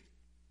period.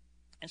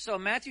 And so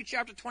in Matthew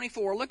chapter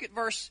 24, look at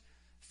verse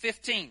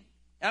 15.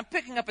 I'm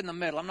picking up in the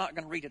middle. I'm not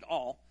going to read it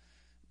all.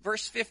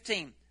 Verse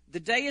 15. The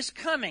day is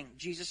coming,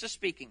 Jesus is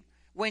speaking,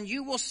 when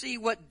you will see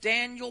what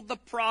Daniel the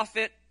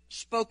prophet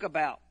spoke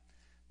about.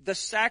 The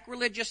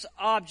sacrilegious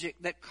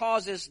object that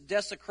causes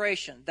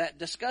desecration, that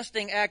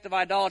disgusting act of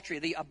idolatry,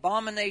 the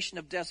abomination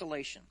of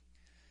desolation.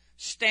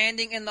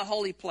 Standing in the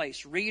holy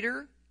place.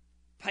 Reader,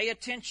 pay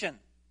attention.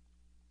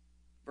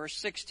 Verse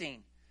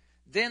 16.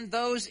 Then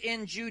those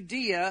in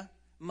Judea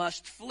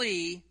must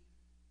flee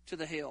to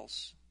the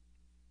hills.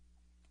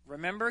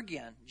 Remember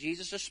again,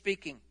 Jesus is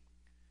speaking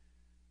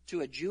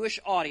to a Jewish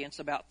audience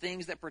about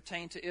things that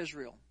pertain to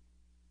Israel.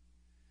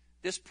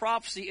 This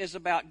prophecy is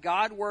about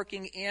God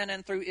working in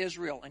and through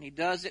Israel, and he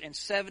does it in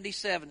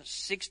 77,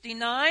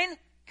 69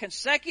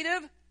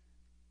 consecutive.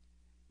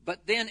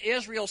 But then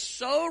Israel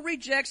so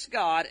rejects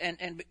God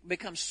and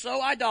becomes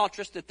so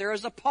idolatrous that there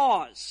is a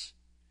pause.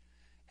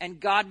 And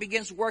God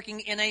begins working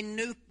in a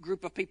new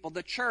group of people,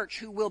 the church,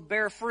 who will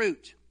bear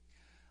fruit.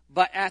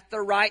 But at the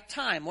right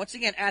time. Once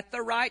again, at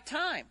the right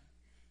time.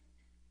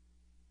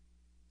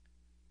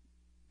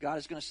 God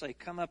is going to say,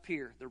 come up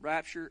here. The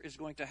rapture is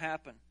going to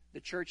happen.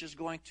 The church is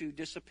going to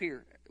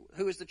disappear.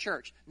 Who is the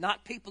church?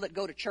 Not people that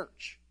go to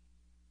church.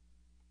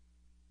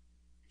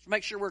 Let's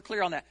make sure we're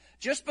clear on that.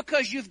 Just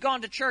because you've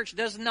gone to church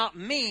does not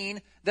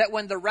mean that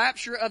when the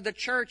rapture of the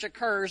church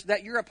occurs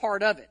that you're a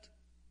part of it.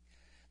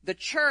 The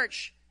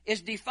church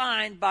is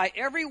defined by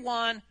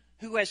everyone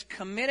who has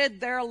committed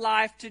their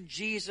life to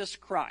Jesus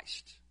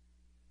Christ.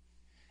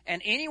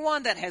 And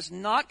anyone that has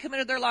not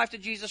committed their life to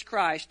Jesus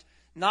Christ,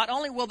 not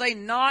only will they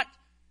not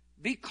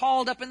be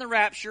called up in the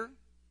rapture,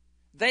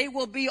 they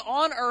will be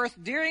on earth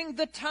during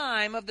the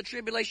time of the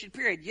tribulation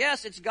period.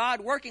 Yes, it's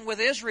God working with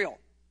Israel.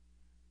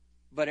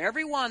 But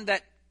everyone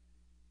that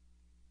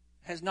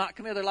has not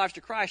committed their lives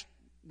to Christ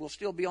will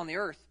still be on the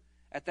earth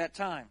at that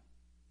time.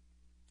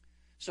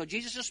 So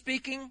Jesus is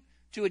speaking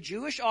to a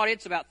Jewish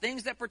audience about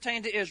things that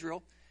pertain to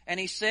Israel. And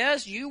he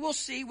says, you will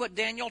see what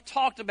Daniel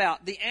talked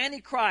about. The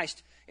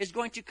Antichrist is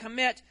going to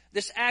commit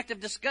this act of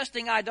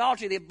disgusting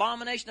idolatry, the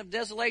abomination of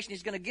desolation.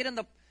 He's going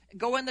to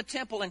go in the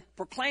temple and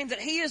proclaim that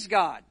he is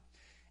God.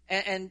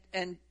 And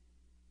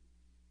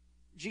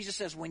Jesus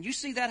says, when you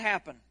see that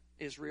happen,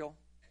 Israel,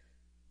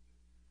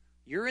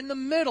 you're in the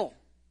middle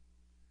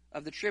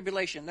of the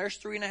tribulation. There's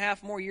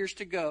 3.5 more years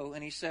to go.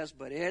 And he says,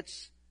 but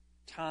it's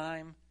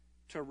time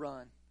to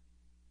run.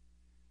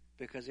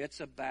 Because it's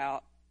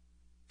about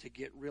to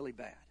get really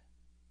bad.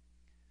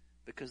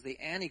 Because the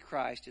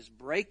Antichrist is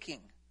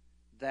breaking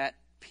that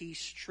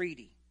peace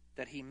treaty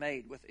that he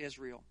made with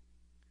Israel.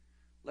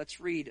 Let's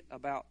read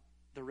about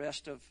the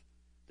rest of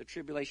the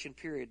tribulation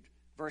period.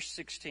 Verse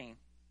 16.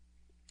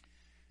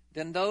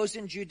 Then those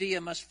in Judea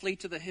must flee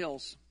to the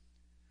hills.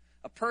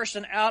 A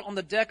person out on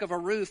the deck of a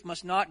roof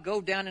must not go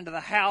down into the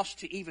house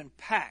to even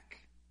pack.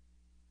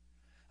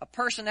 A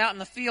person out in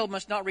the field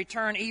must not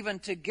return even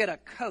to get a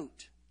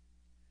coat.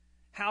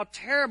 How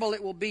terrible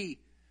it will be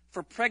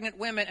for pregnant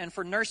women and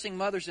for nursing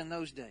mothers in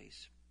those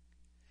days.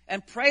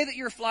 And pray that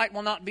your flight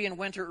will not be in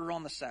winter or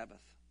on the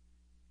Sabbath.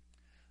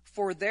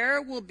 For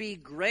there will be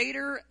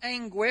greater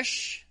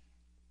anguish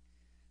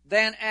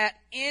than at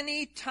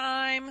any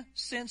time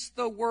since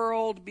the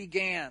world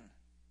began.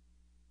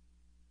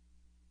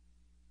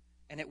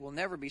 And it will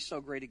never be so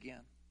great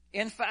again.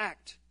 In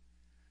fact,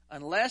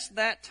 unless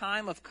that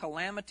time of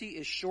calamity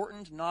is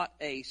shortened, not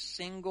a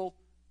single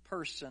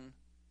person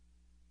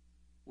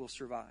will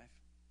survive.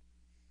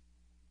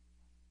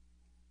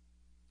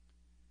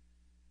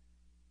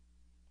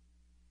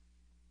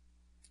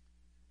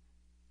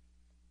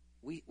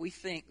 We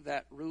think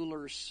that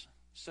rulers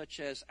such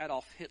as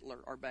Adolf Hitler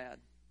are bad.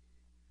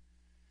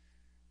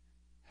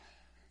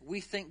 We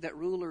think that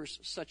rulers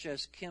such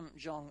as Kim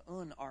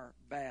Jong-un are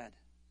bad.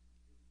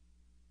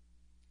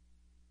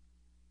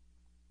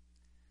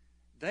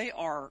 They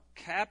are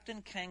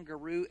Captain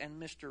Kangaroo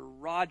and Mr.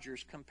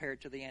 Rogers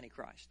compared to the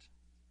Antichrist.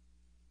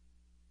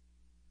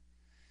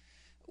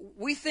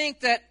 We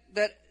think that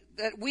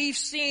we've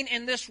seen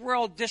in this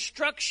world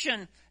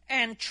destruction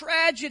and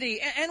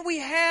tragedy, and we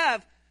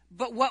have.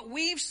 But what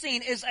we've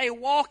seen is a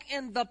walk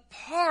in the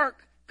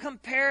park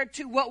compared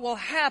to what will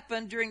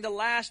happen during the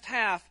last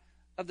half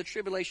of the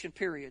tribulation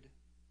period.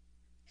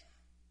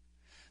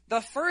 The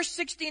first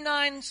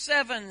 69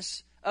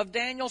 sevens of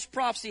Daniel's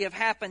prophecy have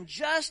happened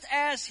just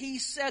as he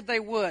said they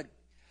would.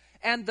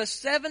 And the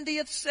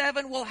 70th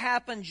seven will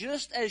happen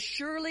just as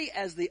surely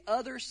as the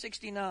other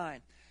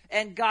 69.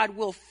 And God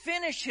will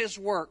finish his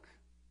work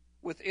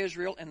with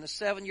Israel in the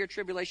 7-year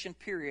tribulation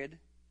period.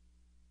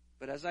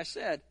 But as I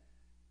said,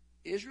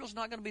 Israel's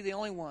not going to be the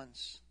only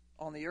ones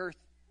on the earth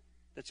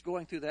that's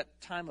going through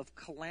that time of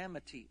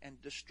calamity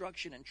and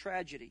destruction and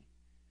tragedy.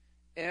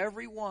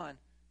 Everyone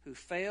who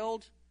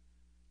failed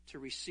to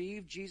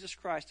receive Jesus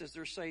Christ as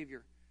their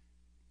Savior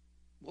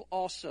will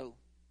also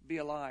be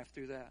alive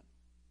through that,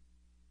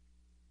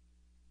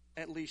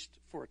 at least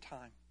for a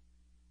time.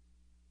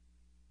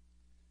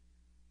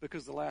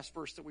 Because the last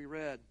verse that we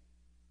read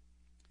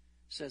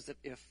says that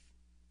if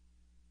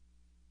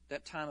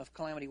that time of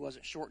calamity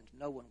wasn't shortened,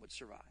 no one would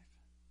survive.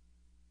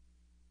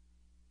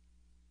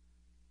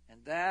 And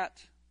that,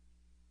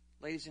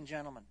 ladies and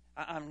gentlemen,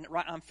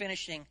 I'm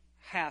finishing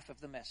half of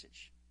the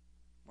message.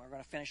 We're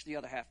going to finish the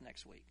other half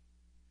next week.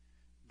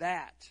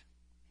 That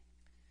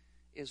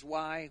is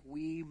why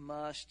we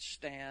must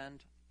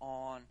stand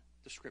on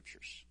the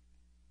Scriptures.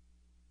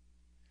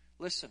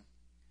 Listen,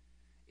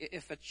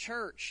 if a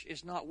church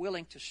is not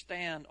willing to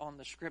stand on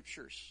the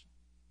Scriptures,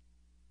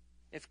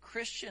 if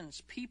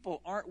Christians,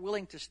 people aren't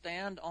willing to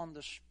stand on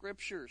the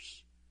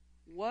Scriptures,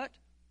 what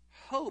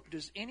hope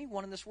does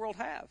anyone in this world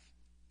have?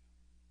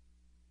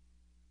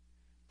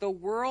 The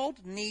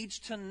world needs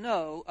to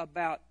know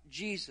about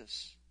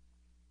Jesus.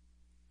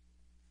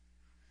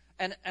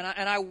 And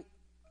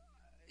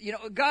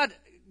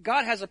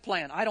God has a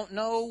plan. I don't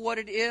know what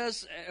it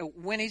is,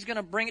 when He's going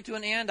to bring it to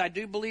an end. I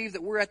do believe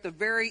that we're at the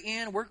very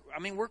end.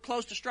 We're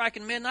close to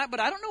striking midnight, but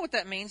I don't know what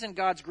that means in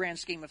God's grand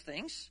scheme of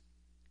things.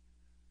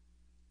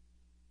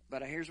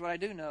 But here's what I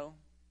do know.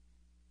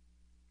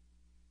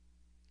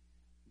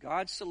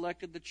 God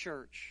selected the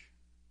church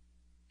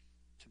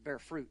to bear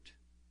fruit.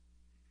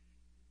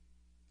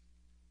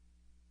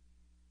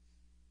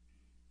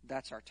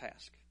 That's our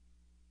task.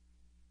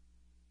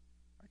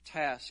 Our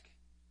task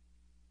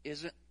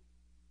isn't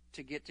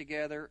to get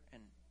together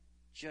and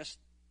just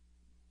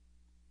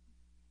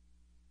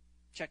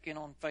check in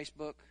on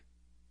Facebook,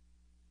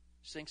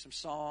 sing some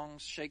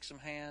songs, shake some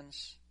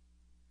hands.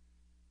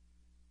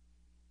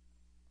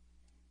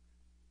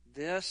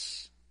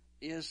 This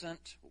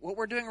isn't what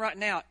we're doing right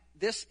now.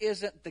 This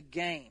isn't the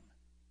game.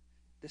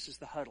 This is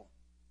the huddle.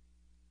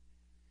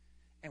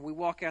 And we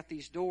walk out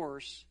these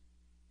doors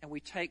and we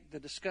take the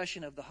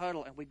discussion of the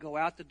huddle and we go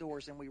out the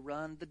doors and we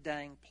run the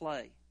dang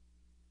play.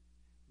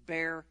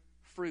 Bear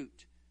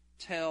fruit.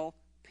 Tell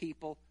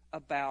people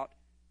about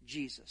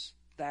Jesus.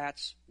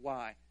 That's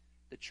why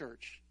the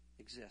church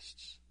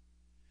exists.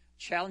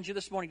 Challenge you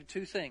this morning to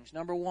two things.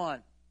 Number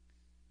one,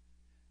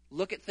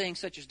 look at things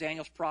such as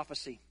Daniel's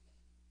prophecy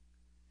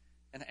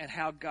and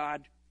how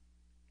God,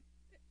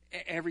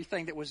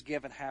 everything that was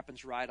given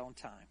happens right on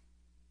time.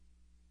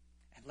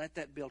 And let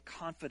that build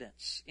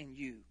confidence in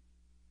you,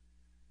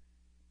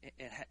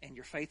 in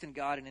your faith in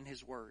God and in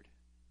His Word.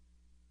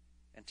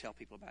 And tell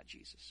people about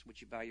Jesus.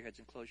 Would you bow your heads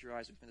and close your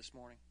eyes with me this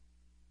morning?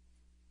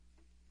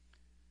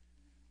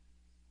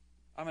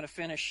 I'm going to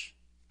finish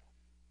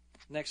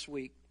next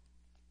week,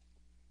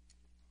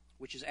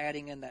 which is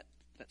adding in that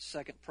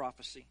second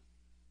prophecy.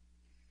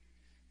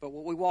 But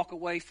what we walk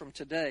away from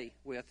today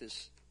with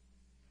is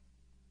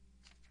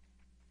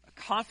a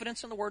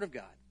confidence in the Word of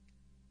God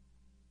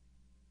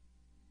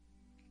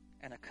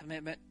and a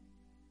commitment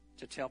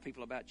to tell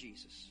people about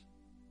Jesus.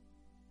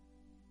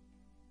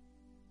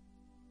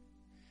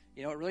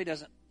 You know, it really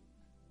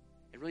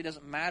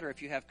doesn't matter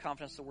if you have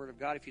confidence in the Word of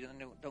God if you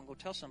don't go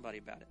tell somebody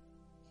about it.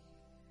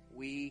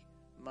 We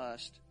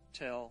must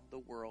tell the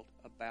world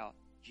about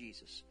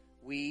Jesus.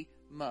 We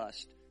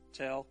must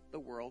tell the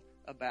world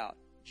about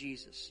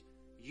Jesus.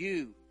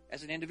 You,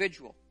 as an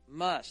individual,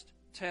 must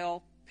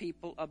tell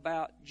people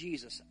about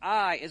Jesus.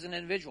 I, as an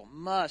individual,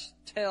 must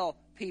tell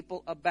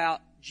people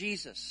about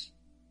Jesus.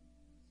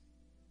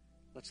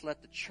 Let's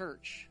let the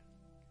church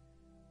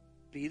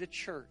be the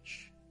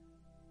church,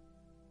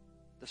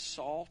 the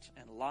salt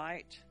and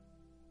light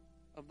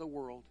of the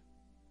world,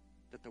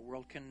 that the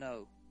world can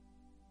know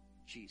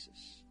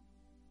Jesus.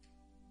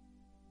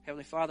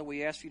 Heavenly Father,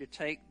 we ask you to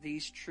take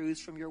these truths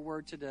from your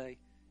word today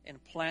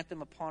and plant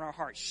them upon our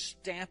hearts.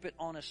 Stamp it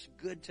on us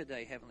good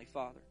today, Heavenly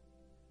Father.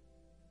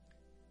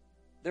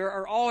 There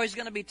are always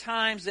going to be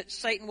times that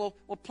Satan will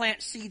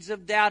plant seeds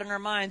of doubt in our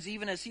minds,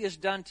 even as he has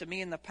done to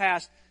me in the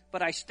past.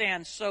 But I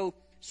stand so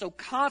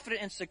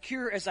confident and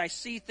secure as I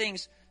see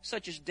things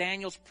such as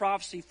Daniel's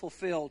prophecy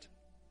fulfilled.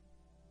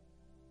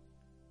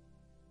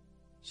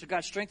 So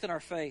God, strengthen our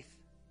faith,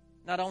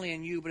 not only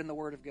in you, but in the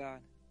Word of God.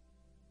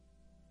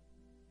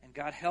 And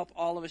God, help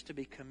all of us to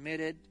be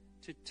committed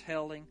to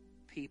telling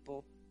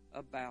people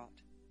about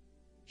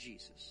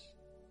Jesus.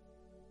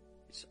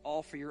 It's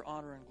all for your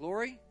honor and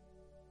glory,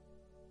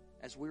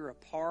 as we're a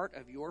part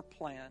of your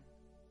plan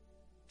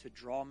to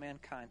draw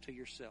mankind to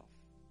yourself.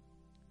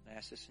 And I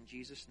ask this in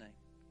Jesus' name.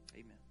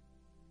 Amen.